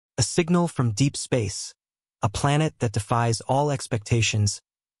a signal from deep space, a planet that defies all expectations,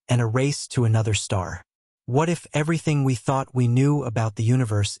 and a race to another star. What if everything we thought we knew about the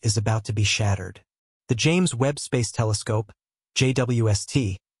universe is about to be shattered? The James Webb Space Telescope,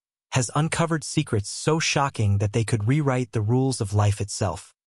 JWST, has uncovered secrets so shocking that they could rewrite the rules of life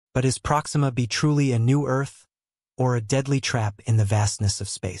itself. But is Proxima B truly a new Earth, or a deadly trap in the vastness of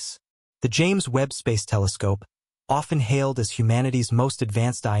space? The James Webb Space Telescope, often hailed as humanity's most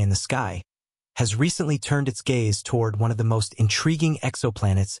advanced eye in the sky, has recently turned its gaze toward one of the most intriguing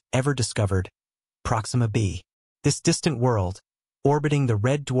exoplanets ever discovered, Proxima B. This distant world, orbiting the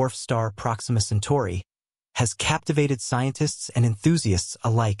red dwarf star Proxima Centauri, has captivated scientists and enthusiasts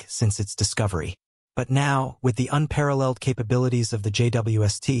alike since its discovery. But now, with the unparalleled capabilities of the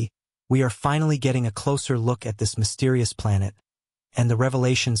JWST, we are finally getting a closer look at this mysterious planet, and the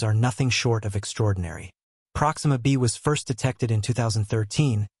revelations are nothing short of extraordinary. Proxima B was first detected in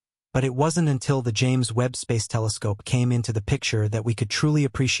 2013, but it wasn't until the James Webb Space Telescope came into the picture that we could truly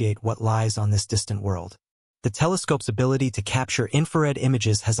appreciate what lies on this distant world. The telescope's ability to capture infrared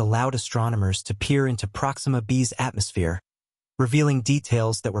images has allowed astronomers to peer into Proxima B's atmosphere, revealing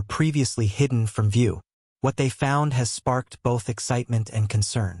details that were previously hidden from view. What they found has sparked both excitement and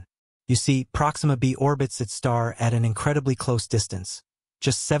concern. You see, Proxima B orbits its star at an incredibly close distance,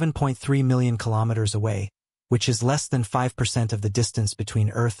 just 7.3 million kilometers away, which is less than 5% of the distance between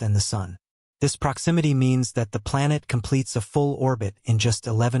Earth and the Sun. This proximity means that the planet completes a full orbit in just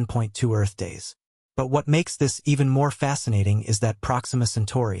 11.2 Earth days. But what makes this even more fascinating is that Proxima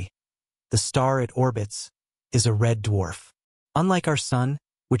Centauri, the star it orbits, is a red dwarf. Unlike our Sun,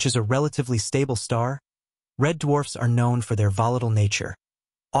 which is a relatively stable star, red dwarfs are known for their volatile nature,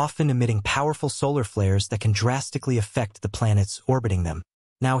 often emitting powerful solar flares that can drastically affect the planets orbiting them.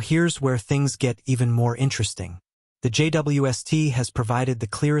 Now here's where things get even more interesting. The JWST has provided the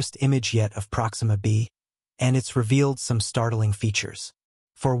clearest image yet of Proxima B, and it's revealed some startling features.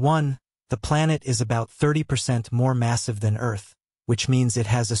 For one, the planet is about 30% more massive than Earth, which means it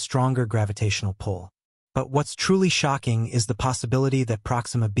has a stronger gravitational pull. But what's truly shocking is the possibility that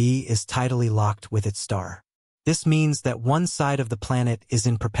Proxima B is tidally locked with its star. This means that one side of the planet is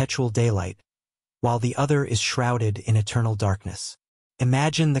in perpetual daylight, while the other is shrouded in eternal darkness.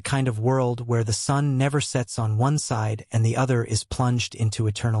 Imagine the kind of world where the sun never sets on one side and the other is plunged into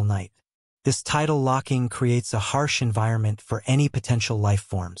eternal night. This tidal locking creates a harsh environment for any potential life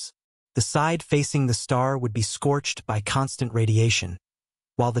forms. The side facing the star would be scorched by constant radiation,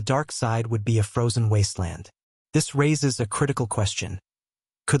 while the dark side would be a frozen wasteland. This raises a critical question.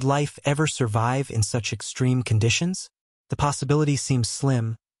 Could life ever survive in such extreme conditions? The possibility seems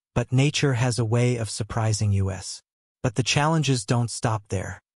slim, but nature has a way of surprising us. But the challenges don't stop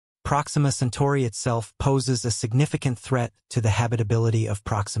there. Proxima Centauri itself poses a significant threat to the habitability of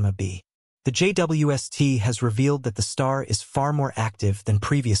Proxima B. The JWST has revealed that the star is far more active than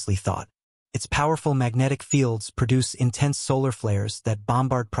previously thought. Its powerful magnetic fields produce intense solar flares that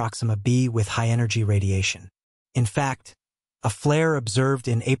bombard Proxima B with high-energy radiation. In fact, a flare observed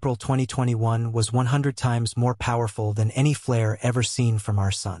in April 2021 was 100 times more powerful than any flare ever seen from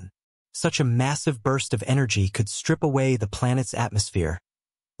our Sun. Such a massive burst of energy could strip away the planet's atmosphere,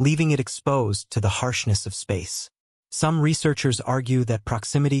 leaving it exposed to the harshness of space. Some researchers argue that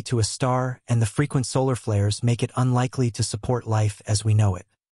proximity to a star and the frequent solar flares make it unlikely to support life as we know it.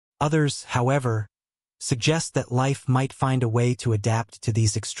 Others, however, suggest that life might find a way to adapt to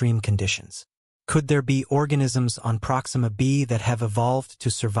these extreme conditions. Could there be organisms on Proxima B that have evolved to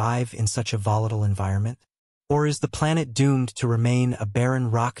survive in such a volatile environment? Or is the planet doomed to remain a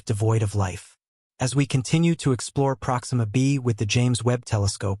barren rock devoid of life? As we continue to explore Proxima B with the James Webb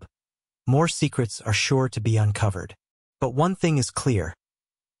Telescope, more secrets are sure to be uncovered. But one thing is clear.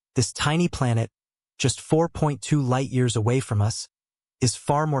 This tiny planet, just 4.2 light-years away from us, is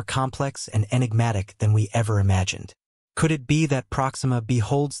far more complex and enigmatic than we ever imagined. Could it be that Proxima B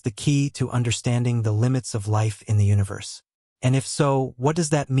holds the key to understanding the limits of life in the universe? And if so, what does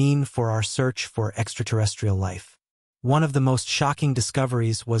that mean for our search for extraterrestrial life? One of the most shocking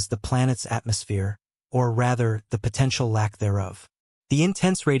discoveries was the planet's atmosphere, or rather, the potential lack thereof. The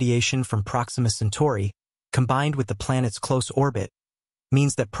intense radiation from Proxima Centauri, combined with the planet's close orbit,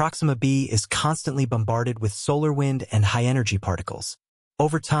 means that Proxima B is constantly bombarded with solar wind and high-energy particles.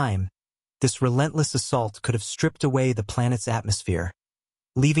 Over time, this relentless assault could have stripped away the planet's atmosphere,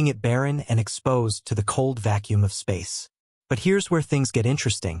 leaving it barren and exposed to the cold vacuum of space. But here's where things get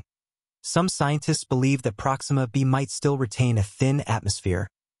interesting. Some scientists believe that Proxima B might still retain a thin atmosphere,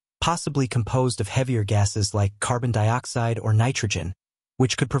 possibly composed of heavier gases like carbon dioxide or nitrogen,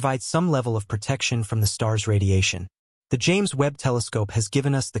 which could provide some level of protection from the star's radiation. The James Webb Telescope has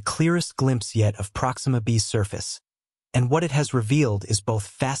given us the clearest glimpse yet of Proxima B's surface, and what it has revealed is both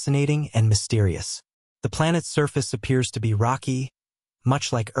fascinating and mysterious. The planet's surface appears to be rocky,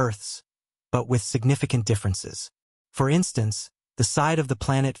 much like Earth's, but with significant differences. For instance, the side of the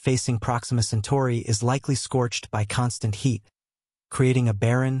planet facing Proxima Centauri is likely scorched by constant heat, creating a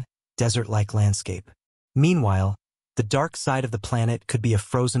barren, desert-like landscape. Meanwhile, the dark side of the planet could be a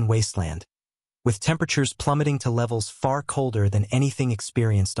frozen wasteland, with temperatures plummeting to levels far colder than anything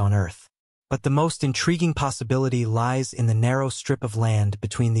experienced on Earth. But the most intriguing possibility lies in the narrow strip of land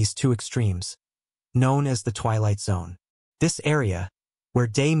between these two extremes, known as the twilight zone. This area, where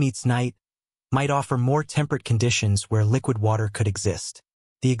day meets night, might offer more temperate conditions where liquid water could exist.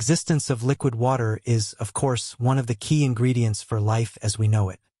 The existence of liquid water is, of course, one of the key ingredients for life as we know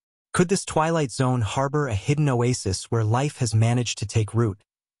it. Could this twilight zone harbor a hidden oasis where life has managed to take root,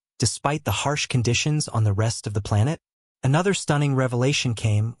 despite the harsh conditions on the rest of the planet? Another stunning revelation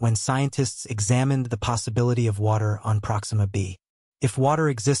came when scientists examined the possibility of water on Proxima B. If water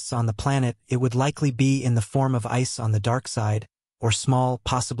exists on the planet, it would likely be in the form of ice on the dark side, or small,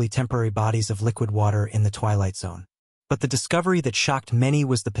 possibly temporary bodies of liquid water in the twilight zone. But the discovery that shocked many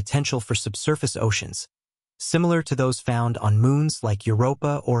was the potential for subsurface oceans, similar to those found on moons like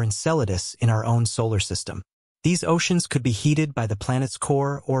Europa or Enceladus in our own solar system. These oceans could be heated by the planet's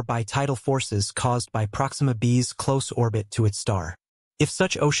core or by tidal forces caused by Proxima B's close orbit to its star. If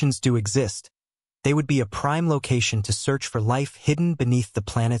such oceans do exist, they would be a prime location to search for life hidden beneath the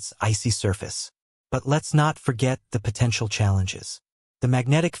planet's icy surface. But let's not forget the potential challenges. The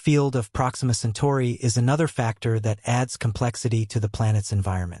magnetic field of Proxima Centauri is another factor that adds complexity to the planet's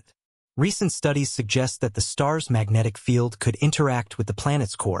environment. Recent studies suggest that the star's magnetic field could interact with the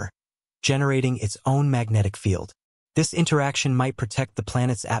planet's core, generating its own magnetic field. This interaction might protect the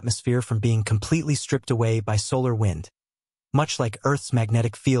planet's atmosphere from being completely stripped away by solar wind, much like Earth's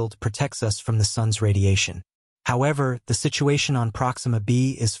magnetic field protects us from the sun's radiation. However, the situation on Proxima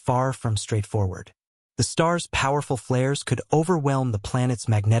B is far from straightforward. The star's powerful flares could overwhelm the planet's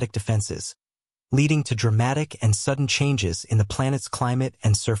magnetic defenses, leading to dramatic and sudden changes in the planet's climate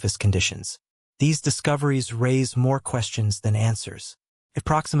and surface conditions. These discoveries raise more questions than answers. If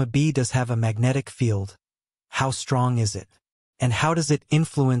Proxima B does have a magnetic field, how strong is it? And how does it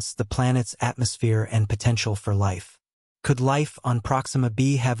influence the planet's atmosphere and potential for life? Could life on Proxima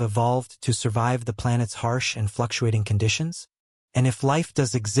B have evolved to survive the planet's harsh and fluctuating conditions? And if life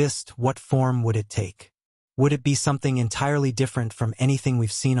does exist, what form would it take? Would it be something entirely different from anything we've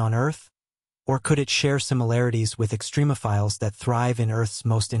seen on Earth? Or could it share similarities with extremophiles that thrive in Earth's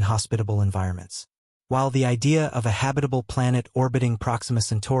most inhospitable environments? While the idea of a habitable planet orbiting Proxima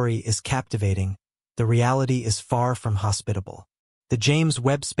Centauri is captivating, the reality is far from hospitable. The James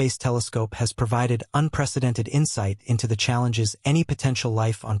Webb Space Telescope has provided unprecedented insight into the challenges any potential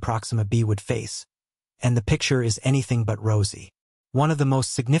life on Proxima B would face, and the picture is anything but rosy. One of the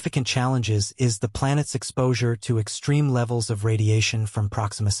most significant challenges is the planet's exposure to extreme levels of radiation from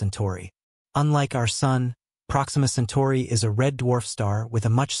Proxima Centauri. Unlike our Sun, Proxima Centauri is a red dwarf star with a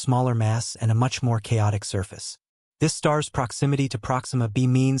much smaller mass and a much more chaotic surface. This star's proximity to Proxima B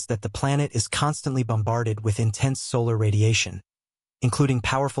means that the planet is constantly bombarded with intense solar radiation, including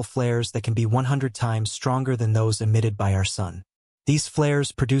powerful flares that can be 100 times stronger than those emitted by our Sun. These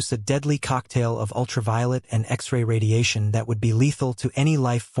flares produce a deadly cocktail of ultraviolet and X-ray radiation that would be lethal to any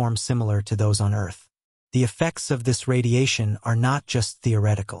life form similar to those on Earth. The effects of this radiation are not just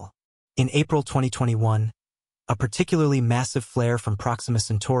theoretical. In April 2021, a particularly massive flare from Proxima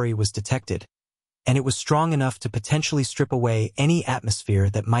Centauri was detected, and it was strong enough to potentially strip away any atmosphere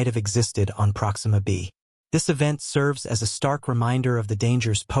that might have existed on Proxima B. This event serves as a stark reminder of the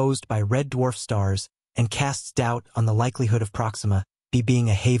dangers posed by red dwarf stars and casts doubt on the likelihood of Proxima B being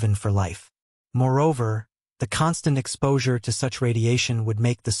a haven for life. Moreover, the constant exposure to such radiation would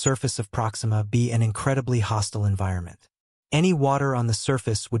make the surface of Proxima B an incredibly hostile environment. Any water on the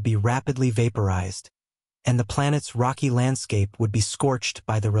surface would be rapidly vaporized, and the planet's rocky landscape would be scorched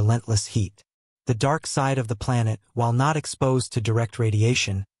by the relentless heat. The dark side of the planet, while not exposed to direct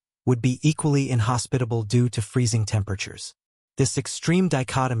radiation, would be equally inhospitable due to freezing temperatures. This extreme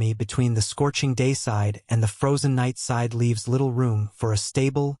dichotomy between the scorching day side and the frozen night side leaves little room for a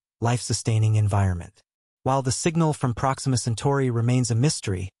stable, life-sustaining environment. While the signal from Proxima Centauri remains a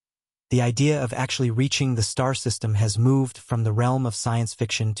mystery, the idea of actually reaching the star system has moved from the realm of science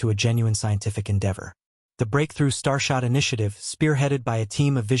fiction to a genuine scientific endeavor. The Breakthrough Starshot initiative, spearheaded by a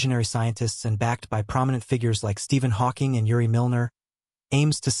team of visionary scientists and backed by prominent figures like Stephen Hawking and Yuri Milner,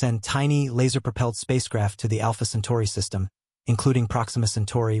 aims to send tiny, laser-propelled spacecraft to the Alpha Centauri system, including Proxima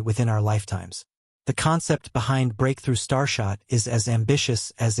Centauri, within our lifetimes. The concept behind Breakthrough Starshot is as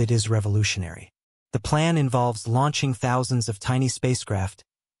ambitious as it is revolutionary. The plan involves launching thousands of tiny spacecraft,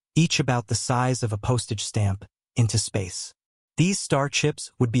 each about the size of a postage stamp, into space. These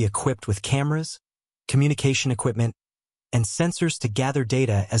starships would be equipped with cameras, communication equipment, and sensors to gather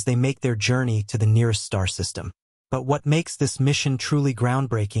data as they make their journey to the nearest star system. But what makes this mission truly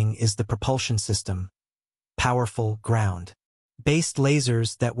groundbreaking is the propulsion system. Powerful ground-based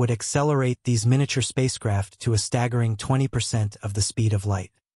lasers that would accelerate these miniature spacecraft to a staggering 20% of the speed of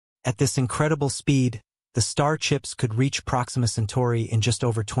light. At this incredible speed, the starships could reach Proxima Centauri in just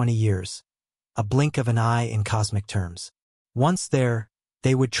over 20 years, a blink of an eye in cosmic terms. Once there,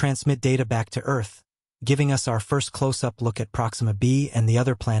 they would transmit data back to Earth, giving us our first close-up look at Proxima B and the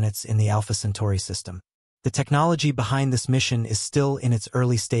other planets in the Alpha Centauri system. The technology behind this mission is still in its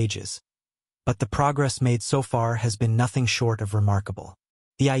early stages, but the progress made so far has been nothing short of remarkable.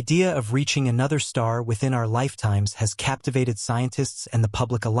 The idea of reaching another star within our lifetimes has captivated scientists and the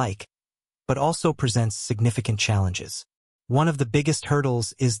public alike, but also presents significant challenges. One of the biggest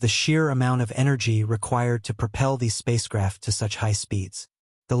hurdles is the sheer amount of energy required to propel these spacecraft to such high speeds.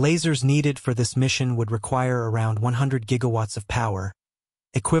 The lasers needed for this mission would require around 100 gigawatts of power,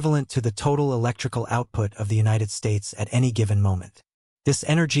 equivalent to the total electrical output of the United States at any given moment. This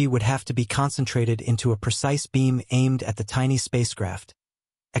energy would have to be concentrated into a precise beam aimed at the tiny spacecraft,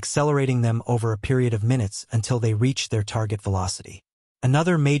 accelerating them over a period of minutes until they reach their target velocity.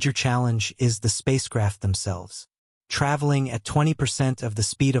 Another major challenge is the spacecraft themselves. Traveling at 20% of the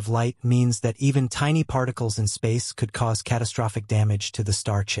speed of light means that even tiny particles in space could cause catastrophic damage to the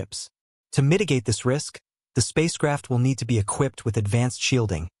starships. To mitigate this risk, the spacecraft will need to be equipped with advanced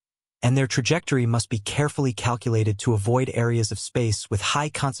shielding, and their trajectory must be carefully calculated to avoid areas of space with high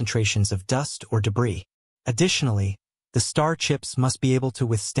concentrations of dust or debris. Additionally, the starships must be able to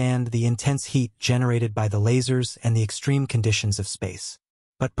withstand the intense heat generated by the lasers and the extreme conditions of space.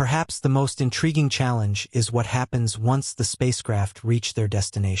 But perhaps the most intriguing challenge is what happens once the spacecraft reach their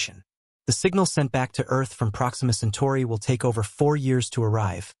destination. The signal sent back to Earth from Proxima Centauri will take over 4 years to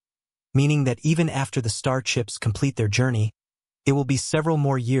arrive, meaning that even after the starships complete their journey, it will be several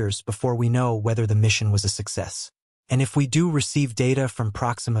more years before we know whether the mission was a success. And if we do receive data from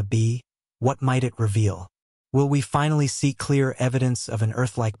Proxima B, what might it reveal? Will we finally see clear evidence of an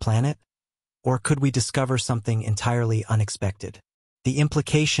Earth-like planet? Or could we discover something entirely unexpected? The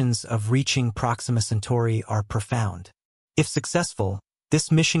implications of reaching Proxima Centauri are profound. If successful,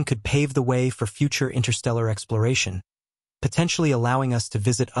 this mission could pave the way for future interstellar exploration, potentially allowing us to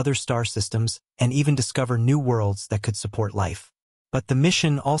visit other star systems and even discover new worlds that could support life. But the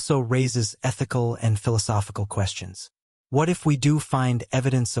mission also raises ethical and philosophical questions. What if we do find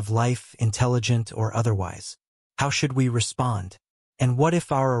evidence of life, intelligent or otherwise? How should we respond? And what if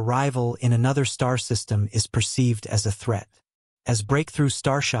our arrival in another star system is perceived as a threat? As Breakthrough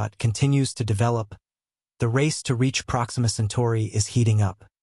Starshot continues to develop, the race to reach Proxima Centauri is heating up.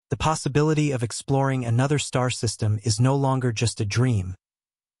 The possibility of exploring another star system is no longer just a dream,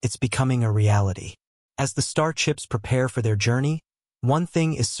 it's becoming a reality. As the starships prepare for their journey, one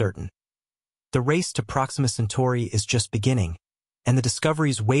thing is certain. The race to Proxima Centauri is just beginning, and the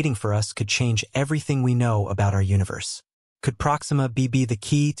discoveries waiting for us could change everything we know about our universe. Could Proxima B be the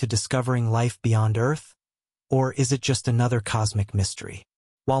key to discovering life beyond Earth? Or is it just another cosmic mystery?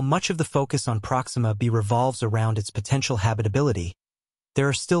 While much of the focus on Proxima B revolves around its potential habitability, there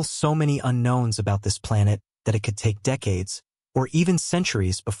are still so many unknowns about this planet that it could take decades, or even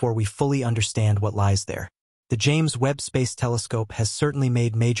centuries before we fully understand what lies there. The James Webb Space Telescope has certainly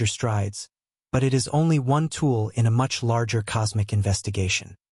made major strides, but it is only one tool in a much larger cosmic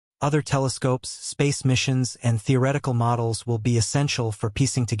investigation. Other telescopes, space missions, and theoretical models will be essential for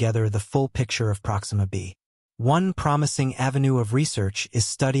piecing together the full picture of Proxima B. One promising avenue of research is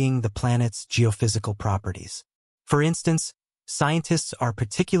studying the planet's geophysical properties. For instance, scientists are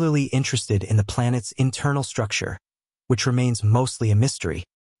particularly interested in the planet's internal structure, which remains mostly a mystery.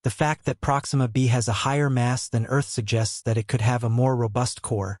 The fact that Proxima B has a higher mass than Earth suggests that it could have a more robust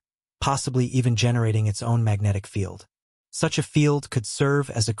core, possibly even generating its own magnetic field. Such a field could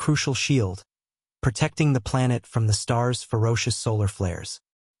serve as a crucial shield, protecting the planet from the star's ferocious solar flares.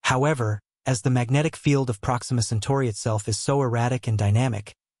 However, as the magnetic field of Proxima Centauri itself is so erratic and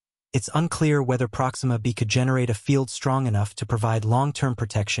dynamic, it's unclear whether Proxima B could generate a field strong enough to provide long-term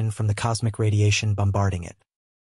protection from the cosmic radiation bombarding it.